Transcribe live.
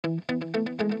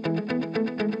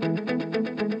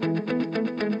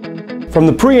From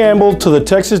the preamble to the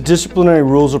Texas Disciplinary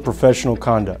Rules of Professional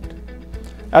Conduct.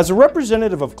 As a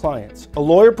representative of clients, a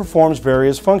lawyer performs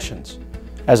various functions.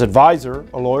 As advisor,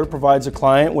 a lawyer provides a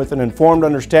client with an informed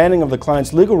understanding of the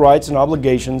client's legal rights and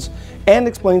obligations and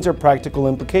explains their practical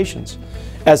implications.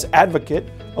 As advocate,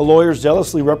 a lawyer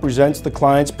zealously represents the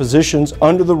client's positions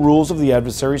under the rules of the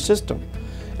adversary system.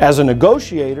 As a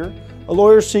negotiator, a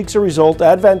lawyer seeks a result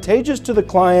advantageous to the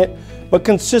client but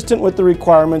consistent with the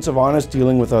requirements of honest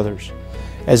dealing with others.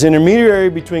 As intermediary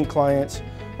between clients,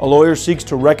 a lawyer seeks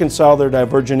to reconcile their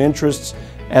divergent interests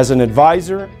as an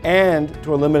advisor and,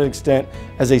 to a limited extent,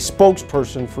 as a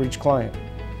spokesperson for each client.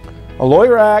 A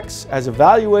lawyer acts as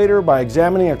evaluator by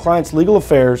examining a client's legal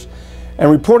affairs and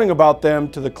reporting about them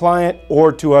to the client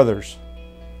or to others.